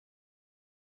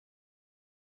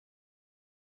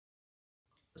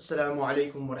Assalamu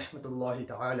alaikum wa rahmatullahi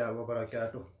ta'ala wa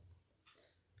barakatuh.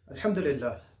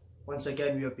 Alhamdulillah, once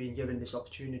again we have been given this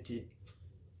opportunity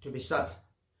to be sat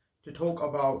to talk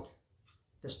about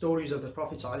the stories of the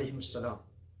Prophets alayhimus salam.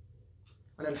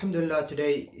 And Alhamdulillah,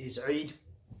 today is Eid.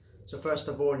 So first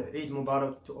of all, Eid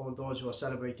Mubarak to all those who are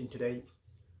celebrating today.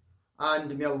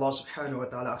 And may Allah subhanahu wa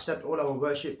ta'ala accept all our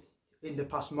worship in the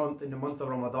past month, in the month of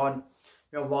Ramadan.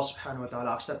 May Allah subhanahu wa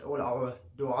ta'ala accept all our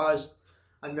du'as.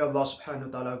 And may Allah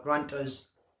subhanahu wa ta'ala grant us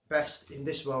best in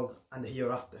this world and the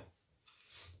hereafter.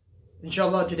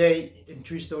 Inshallah, today in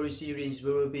True Story series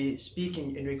we will be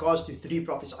speaking in regards to three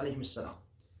Prophets alayhim salam.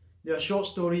 They are short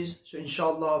stories, so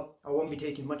inshallah I won't be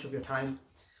taking much of your time,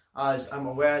 as I'm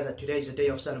aware that today is a day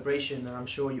of celebration and I'm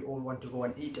sure you all want to go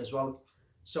and eat as well.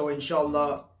 So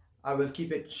inshallah I will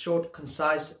keep it short,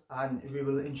 concise, and we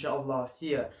will inshallah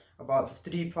hear about the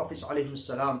three Prophets alayhim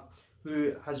salam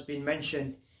who has been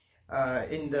mentioned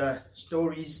in the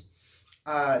stories.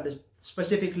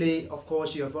 Specifically, of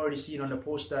course, you have already seen on the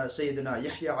poster Sayyidina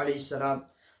Yahya alayhi salam,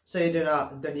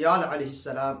 Sayyidina Danyal alayhi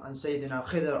salam, and Sayyidina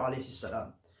Khidr alayhi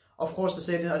salam. Of course,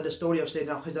 the story of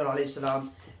Sayyidina Khidr alayhi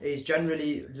salam is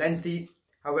generally lengthy.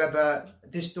 However,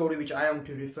 this story which I am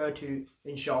to refer to,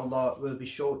 inshallah, will be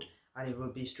short and it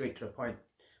will be straight to the point.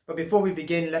 But before we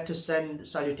begin, let us send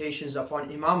salutations upon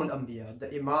Imam al-Anbiya,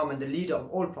 the Imam and the leader of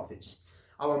all prophets,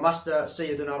 our master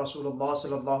Sayyidina Rasulullah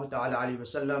sallallahu ta'ala alayhi wa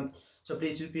sallam. So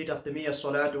please repeat after me: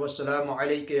 As-salatu was-salamu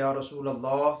alayka ya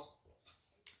Rasulullah,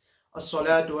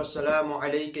 As-salatu was-salamu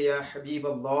alayka ya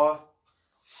Habiballah,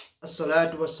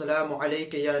 As-salatu was-salamu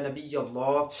alayka ya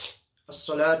Nabiyallah,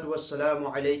 As-salatu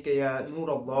was-salamu alayka ya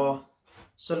Nurallah,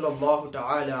 sallallahu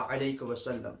ta'ala alayka wa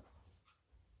sallam.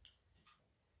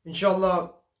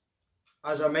 Inshallah,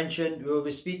 as I mentioned, we will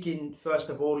be speaking first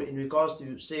of all in regards to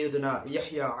Sayyidina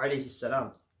Yahya alayhi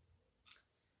salam.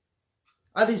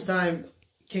 At this time,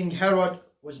 King Herod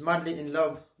was madly in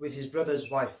love with his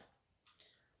brother's wife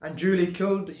and duly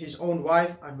killed his own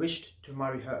wife and wished to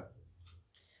marry her.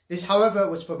 This,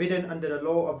 however, was forbidden under the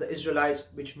law of the Israelites,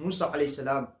 which Musa alayhi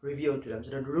salam revealed to them.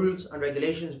 So the rules and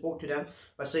regulations brought to them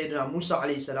by Sayyidina Musa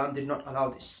alayhi salam did not allow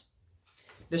this.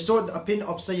 They sought the opinion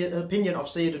of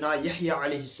Sayyidina Yahya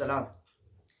alayhi salam,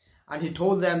 and he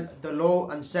told them the law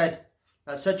and said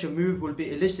that such a move will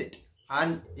be illicit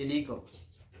and illegal.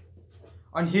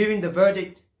 On hearing the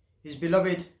verdict, his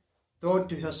beloved thought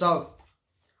to herself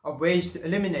of ways to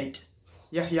eliminate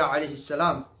Yahya alayhi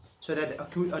salam so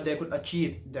that they could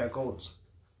achieve their goals.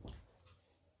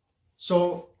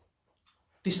 So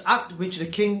this act which the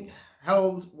king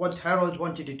held, what Herod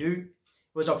wanted to do,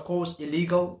 was of course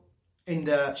illegal in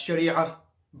the Sharia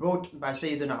brought by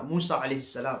Sayyidina Musa alayhi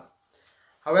salam.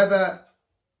 However,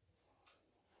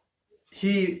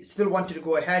 he still wanted to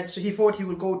go ahead, so he thought he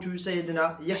would go to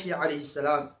Sayyidina Yahya alayhi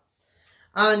salam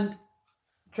and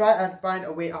try and find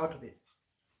a way out of it.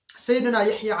 Sayyidina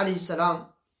Yahya alayhi salam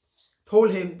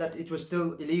told him that it was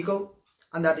still illegal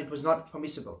and that it was not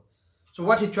permissible. So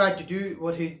what he tried to do,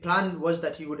 what he planned was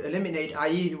that he would eliminate,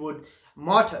 i.e. he would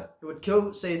martyr, he would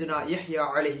kill Sayyidina Yahya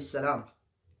alayhi salam.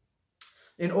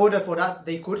 In order for that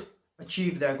they could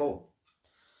achieve their goal.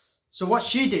 So what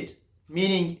she did,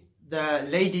 meaning the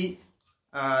lady,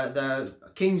 the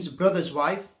king's brother's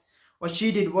wife, what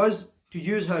she did was to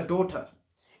use her daughter.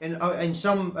 In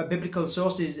some biblical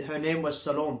sources, her name was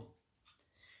Salome.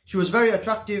 She was very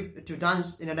attractive to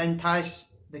dance and entice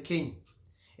the king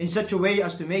in such a way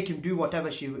as to make him do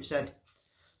whatever she said.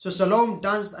 So Salome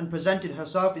danced and presented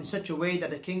herself in such a way that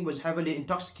the king was heavily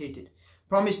intoxicated,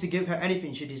 promised to give her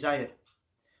anything she desired.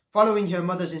 Following her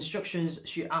mother's instructions,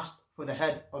 she asked for the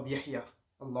head of Yahya.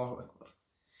 Allahu Akbar.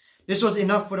 This was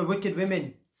enough for the wicked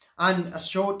women, and a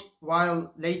short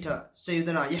while later,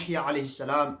 Sayyidina Yahya alayhi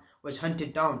salam was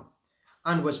hunted down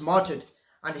and was martyred,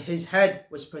 and his head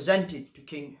was presented to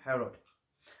King Herod.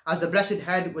 As the blessed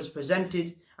head was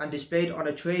presented and displayed on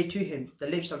a tray to him, the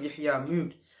lips of Yahya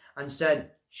moved and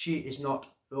said, "She is not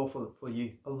lawful for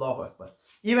you." Allahu Akbar.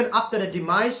 Even after the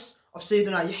demise of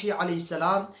Sayyidina Yahya alayhi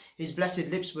salam, his blessed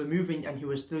lips were moving and he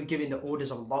was still giving the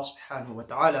orders of Allah subhanahu wa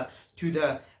ta'ala to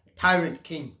the tyrant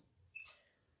king.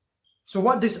 So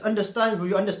what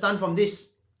we understand from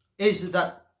this is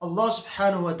that Allah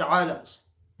subhanahu wa ta'ala's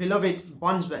beloved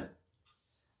bondsmen,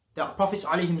 the Prophets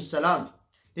alayhim salam,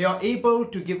 they are able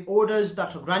to give orders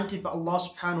that are granted by Allah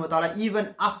subhanahu wa ta'ala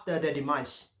even after their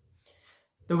demise.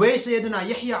 The way Sayyidina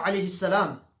Yahya alayhi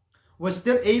salam was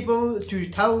still able to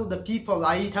tell the people,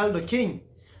 i.e. tell the king,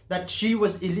 that she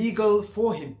was illegal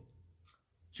for him.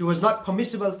 She was not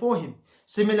permissible for him.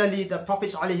 Similarly, the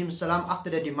Prophets ﷺ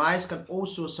after their demise can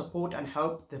also support and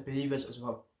help the believers as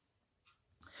well.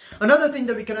 Another thing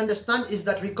that we can understand is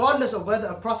that regardless of whether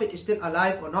a prophet is still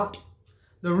alive or not,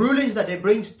 the rulings that they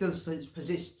bring still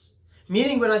persists.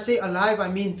 Meaning, when I say alive, I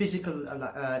mean physical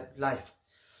life.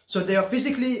 So they are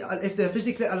physically, if they are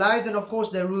physically alive, then of course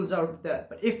their rules are there.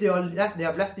 But if they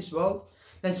have left this world,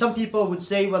 then some people would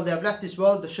say, well, they have left this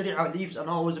world, the Sharia leaves, and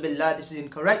a'udhu billah, this is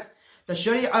incorrect. The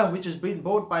Sharia which has been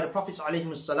brought by the Prophets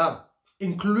alayhi salam,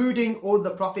 including all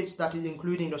the prophets, that is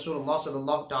including Rasulullah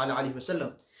sallallahu ta'ala alayhi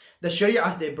wasallam, the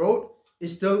Sharia they brought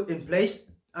is still in place,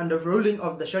 and the ruling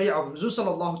of the Sharia of Rasul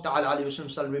sallallahu ta'ala alayhi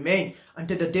wasallam shall remain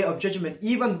until the day of judgment.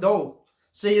 Even though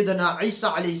Sayyidina Isa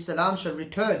alayhi salam shall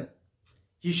return,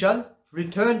 he shall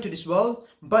return to this world,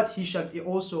 but he shall be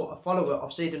also a follower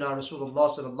of Sayyidina Rasulullah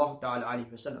sallallahu ta'ala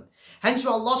alayhi wasallam. Hence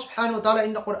what Allah subhanahu wa ta'ala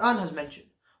in the Quran has mentioned,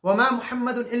 وَمَا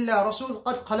مُحَمَّدٌ إِلَّا رَسُولٌ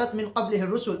قَدْ خَلَتْ مِنْ قَبْلِهِ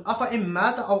الرُّسُلُ أَفَإِن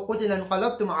مَّاتَ أَوْ قُتِلَ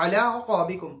انقلبتم عَلَىٰ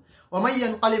عَقَابِكُمْ وَمَن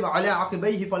يَنقَلِبْ عَلَىٰ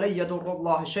عَقِبَيْهِ فَلَن يَضُرَّ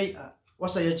اللَّهَ شَيْئًا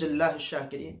وَسَيَجْزِي اللَّهُ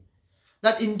الشَّاكِرِينَ.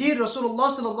 That indeed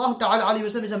Rasulullah sallallahu ta'ala alayhi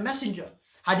wasallam is a messenger.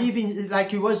 Had he been like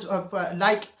he was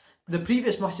like the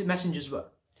previous messengers were,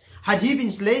 had he been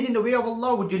slain in the way of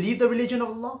Allah, would you leave the religion of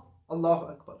Allah?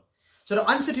 Allahu Akbar. So the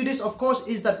answer to this, of course,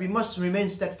 is that we must remain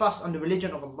steadfast on the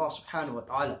religion of Allah subhanahu wa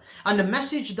ta'ala. And the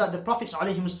message that the Prophets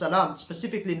alayhi salam,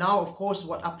 specifically now, of course,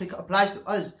 what applies to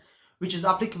us, which is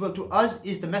applicable to us,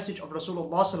 is the message of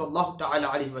Rasulullah sallallahu ta'ala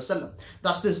alayhi wasallam.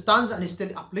 That still stands and is still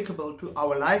applicable to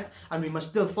our life, and we must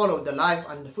still follow the life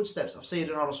and the footsteps of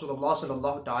Sayyidina Rasulullah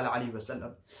sallallahu ta'ala alayhi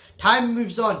wasallam. Time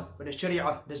moves on, but the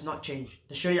Sharia does not change.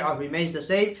 The Sharia remains the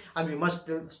same, and we must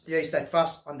still stay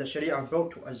steadfast on the Sharia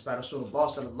brought to us by Rasulullah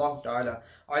sallallahu ta'ala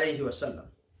alayhi wasallam.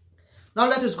 Now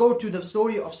let us go to the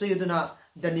story of Sayyidina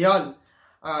Danyal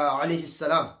alayhi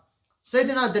salam.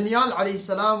 Sayyidina Danyal alayhi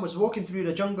salam was walking through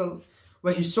the jungle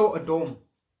where he saw a dome.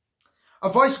 A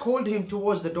voice called him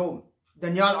towards the dome.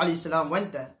 Danyal alayhi salam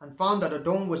went there and found that the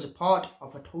dome was a part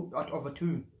of a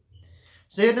tomb.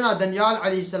 Sayyidina Danyal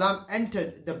alayhi salam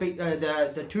entered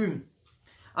the tomb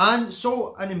and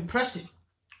saw an impressive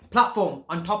platform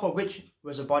on top of which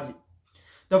was a body.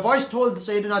 The voice told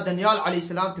Sayyidina Danyal alayhi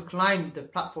salam to climb the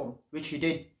platform, which he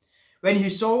did. What he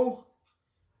saw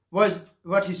was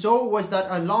that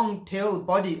a long-tailed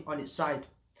body on its side.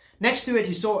 Next to it,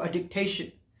 he saw a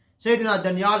dictation. Sayyidina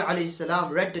Danyal alayhi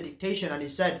salam read the dictation, and he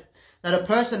said that a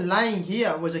person lying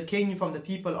here was a king from the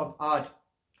people of Ad.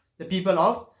 The people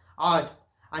of Ad.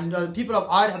 And the people of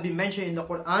Ad have been mentioned in the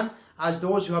Quran as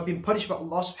those who have been punished by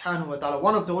Allah subhanahu wa ta'ala.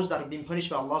 One of those that have been punished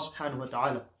by Allah subhanahu wa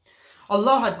ta'ala.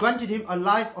 Allah had granted him a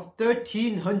life of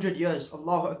 1300 years.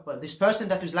 Allahu Akbar. This person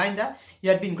that was lying there, he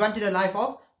had been granted a life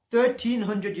of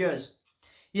 1300 years.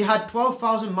 He had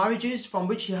 12,000 marriages, from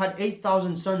which he had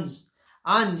 8,000 sons,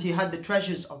 and he had the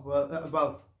treasures of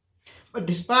wealth. But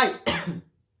despite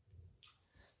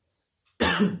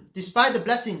the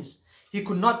blessings, he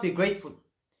could not be grateful.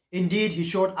 Indeed, he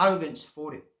showed arrogance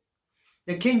for it.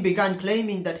 The king began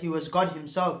claiming that he was God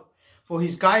himself. For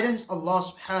his guidance, Allah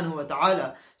subhanahu wa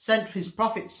ta'ala sent his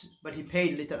prophets, but he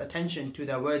paid little attention to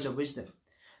their words of wisdom.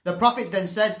 The prophet then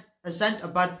said, "Sent a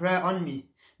bad prayer on me.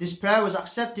 This prayer was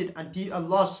accepted, and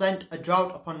Allah sent a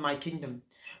drought upon my kingdom.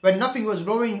 When nothing was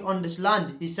growing on this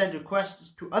land, he sent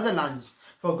requests to other lands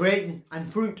for grain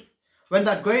and fruit. When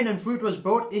that grain and fruit was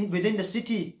brought in within the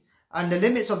city and the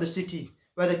limits of the city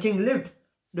where the king lived,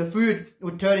 the food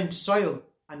would turn into soil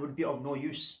and would be of no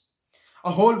use.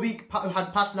 A whole week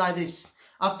had passed like this.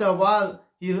 After a while,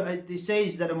 he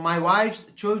says that my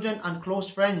wives, children, and close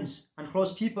friends and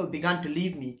close people began to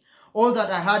leave me. All that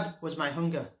I had was my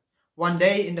hunger. One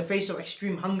day, in the face of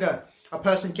extreme hunger, a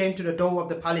person came to the door of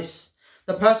the palace.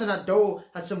 The person at the door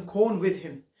had some corn with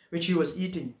him, which he was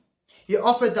eating. He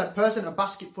offered that person a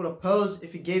basket full of pearls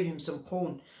if he gave him some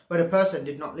corn, but the person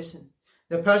did not listen.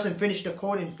 The person finished the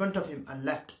corn in front of him and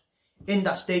left. In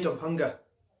that state of hunger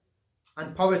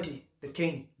and poverty, the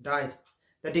king died.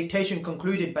 The dictation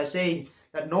concluded by saying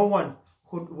that no one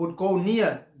would go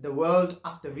near the world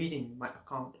after reading my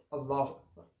account. Allahu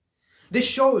Akbar. This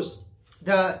shows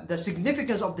the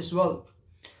significance of this world,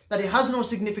 that it has no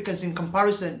significance in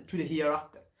comparison to the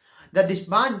hereafter. That this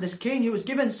man, this king, he was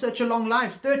given such a long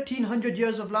life, 1300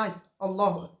 years of life.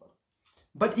 Allahu Akbar.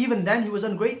 But even then he was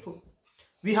ungrateful.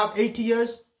 We have 80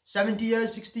 years, 70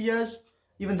 years, 60 years,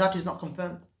 even that is not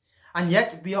confirmed. And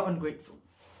yet we are ungrateful.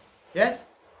 Yes?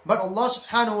 But Allah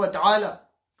subhanahu wa ta'ala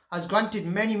has granted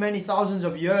many, many thousands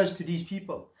of years to these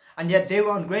people. And yet they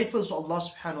were ungrateful, so Allah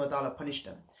subhanahu wa ta'ala punished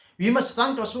them. We must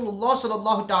thank Rasulullah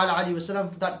sallallahu ta'ala alayhi wa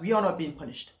sallam that we are not being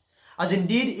punished. As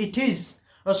indeed it is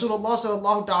Rasulullah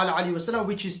sallallahu ta'ala alayhi wasallam,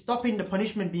 which is stopping the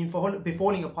punishment being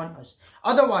befalling upon us.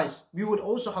 Otherwise, we would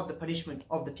also have the punishment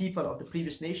of the people of the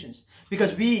previous nations,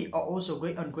 because we are also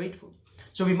ungrateful.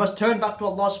 So we must turn back to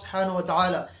Allah subhanahu wa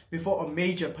ta'ala before a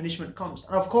major punishment comes.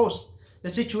 And of course, the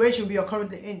situation we are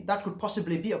currently in, that could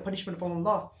possibly be a punishment from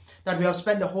Allah, that we have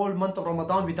spent the whole month of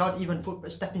Ramadan without even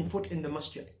stepping foot in the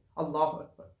masjid. Allahu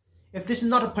Akbar. If this is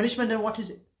not a punishment, then what is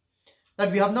it?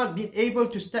 That we have not been able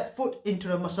to step foot into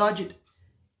the masajid,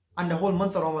 and the whole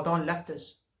month of Ramadan left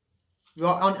us. We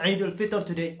are on Eid al-Fitr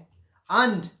today,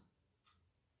 and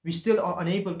we still are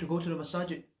unable to go to the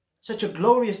masajid. Such a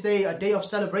glorious day, a day of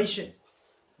celebration.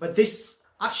 But this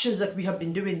actions that we have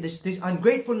been doing, this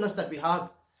ungratefulness that we have,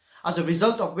 as a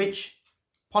result of which,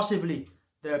 possibly,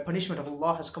 the punishment of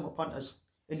Allah has come upon us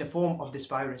in the form of this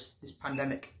virus, this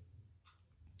pandemic.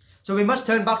 So we must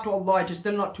turn back to Allah. It is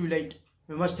still not too late.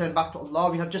 We must turn back to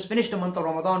Allah. We have just finished the month of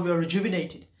Ramadan. We are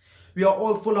rejuvenated. We are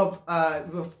all full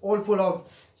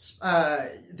of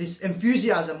this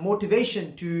enthusiasm,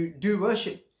 motivation to do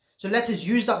worship. So let us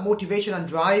use that motivation and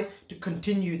drive to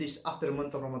continue this after the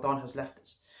month of Ramadan has left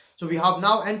us. So we have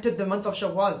now entered the month of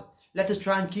Shawwal. Let us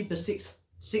try and keep the six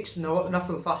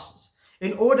nafil fasts,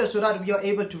 in order so that we are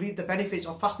able to reap the benefits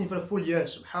of fasting for a full year.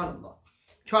 Subhanallah.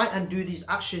 Try and do these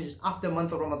actions after the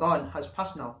month of Ramadan has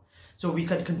passed now, so we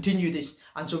can continue this,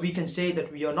 and so we can say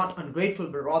that we are not ungrateful,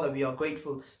 but rather we are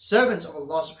grateful servants of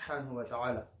Allah subhanahu wa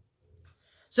ta'ala.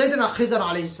 Sayyidina Khidr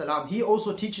alayhi salam, he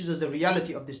also teaches us the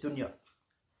reality of this dunya.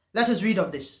 Let us read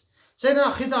of this.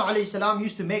 Sayyidina Khidr alayhi salam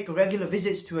used to make regular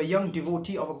visits to a young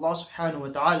devotee of Allah subhanahu wa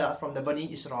ta'ala from the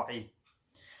Bani Israel.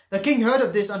 The king heard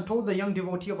of this and told the young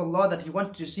devotee of Allah that he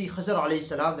wanted to see Khidr alayhi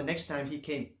salam the next time he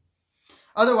came.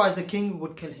 Otherwise the king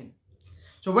would kill him.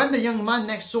 So when the young man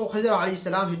next saw Khidr alayhi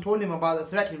salam, he told him about the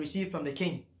threat he received from the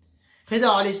king. Khidr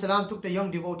alayhi salam took the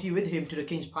young devotee with him to the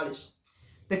king's palace.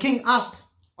 The king asked,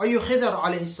 "Are you Khidr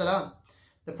alayhi salam?"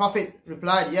 The Prophet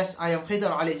replied, "Yes, I am Khidr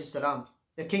alayhi salam."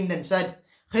 The king then said,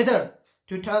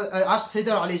 asked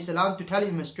Khidr alayhi salam to tell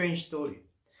him a strange story.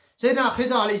 Sayyidina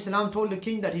Khidr alayhi salam told the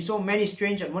king that he saw many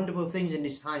strange and wonderful things in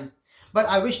this time, but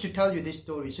I wish to tell you this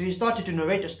story. So he started to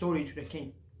narrate a story to the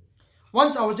king.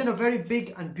 Once I was in a very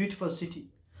big and beautiful city.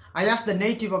 I asked the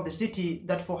native of the city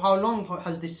that for how long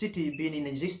has this city been in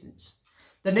existence.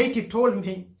 The native told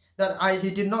me that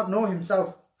he did not know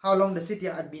himself how long the city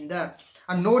had been there,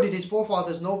 and nor did his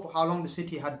forefathers know for how long the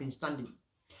city had been standing.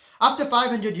 After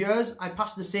 500 years, I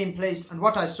passed the same place, and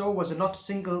what I saw was not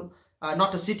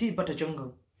a city, but a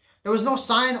jungle. There was no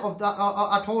sign of that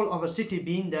at all of a city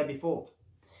being there before.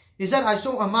 He said, I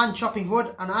saw a man chopping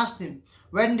wood and asked him,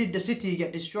 when did the city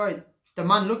get destroyed? The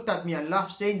man looked at me and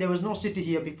laughed, saying there was no city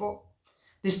here before.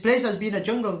 This place has been a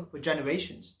jungle for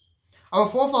generations. Our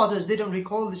forefathers didn't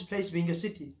recall this place being a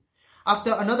city.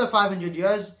 After another 500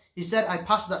 years, he said, I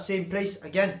passed that same place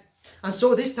again, and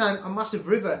saw this time a massive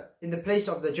river in the place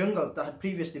of the jungle that had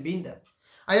previously been there.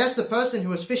 I asked the person who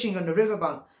was fishing on the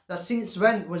riverbank that since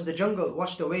when was the jungle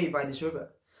washed away by this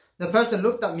river. The person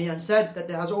looked at me and said that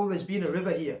there has always been a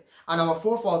river here, and our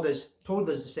forefathers told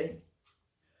us the same.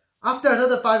 After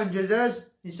another 500 years,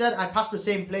 he said, I passed the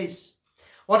same place.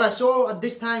 What I saw at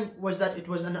this time was that it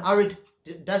was an arid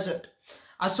desert.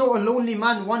 I saw a lonely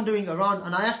man wandering around,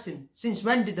 and I asked him, since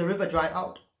when did the river dry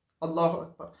out? Allahu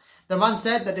Akbar. The man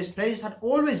said that this place had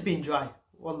always been dry.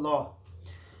 Wallah.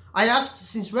 I asked,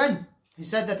 since when? He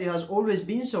said that it has always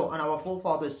been so, and our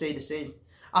forefathers say the same.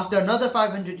 After another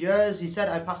 500 years, he said,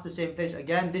 I passed the same place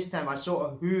again. This time I saw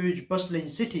a huge, bustling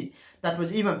city that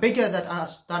was even bigger than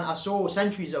I saw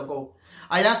centuries ago.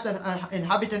 I asked an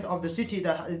inhabitant of the city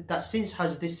that since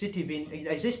has this city been in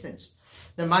existence.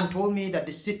 The man told me that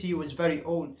this city was very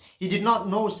old. He did not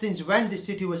know since when this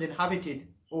city was inhabited.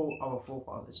 Oh, our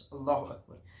forefathers. Allahu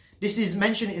Akbar. This is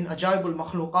mentioned in Ajaibul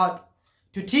Makhluqat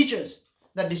to teach us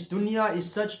that this dunya is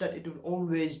such that it will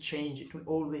always change. It will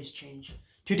always change.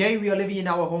 Today we are living in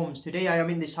our homes. Today I am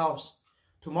in this house.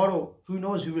 Tomorrow, who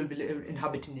knows who will be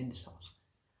inhabiting in this house.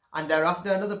 And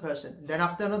thereafter another person. And then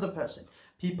after another person.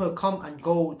 People come and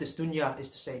go. This dunya is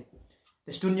the same.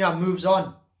 This dunya moves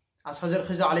on. As Hazrat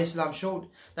Khidr alayhi salam showed,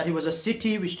 that it was a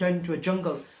city which turned into a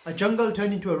jungle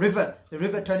turned into a river, the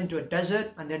river turned into a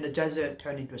desert, and then the desert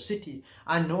turned into a city,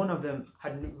 and none of them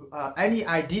had any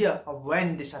idea of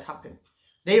when this had happened.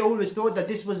 They always thought that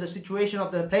this was the situation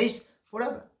of the place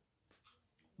forever.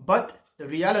 But the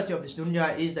reality of this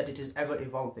dunya is that it is ever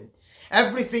evolving.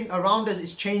 Everything around us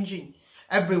is changing,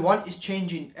 everyone is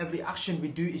changing, every action we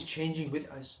do is changing with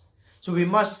us. So we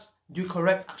must do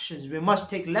correct actions. We must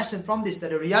take lesson from this, that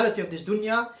the reality of this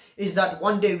dunya is that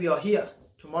one day we are here,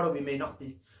 tomorrow we may not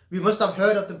be. We must have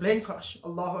heard of the plane crash,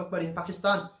 Allahu Akbar, in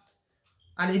Pakistan.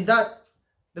 And in that,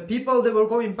 the people, they were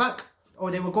going back,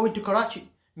 or they were going to Karachi,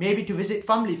 maybe to visit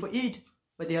family for Eid,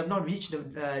 but they have not reached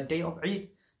the day of Eid.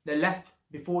 They left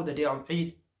before the day of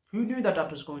Eid. Who knew that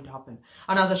that was going to happen?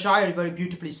 And as a Shair very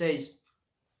beautifully says,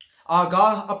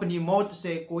 आगाह अपनी मौत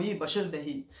से कोई बशर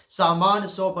नहीं, सामान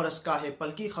 100 बरस का है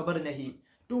पल की खबर नहीं,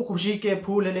 तू खुशी के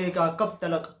फूल लेगा कब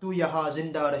तलक, तू यहाँ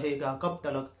जिंदा रहेगा कब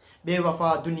तलक,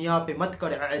 बेवफा दुनिया पे मत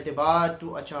कर एतबार, तू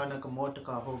अचानक मौत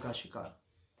का होगा शिकार.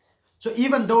 So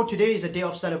even though today is a day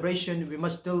of celebration, we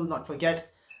must still not forget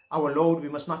our Lord. We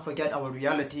must not forget our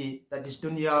reality, that this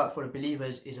dunya for the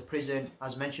believers is a prison,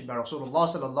 as mentioned by Rasulullah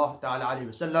sallallahu ta'ala alayhi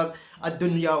wa sallam.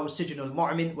 Ad-dunya wa sijnul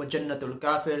mu'min wa jannatul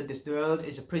kafir. This world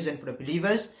is a prison for the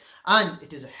believers, and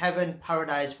it is a heaven,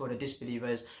 paradise for the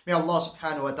disbelievers. May Allah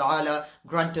subhanahu wa ta'ala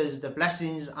grant us the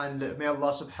blessings, and may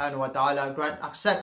Allah subhanahu wa ta'ala accept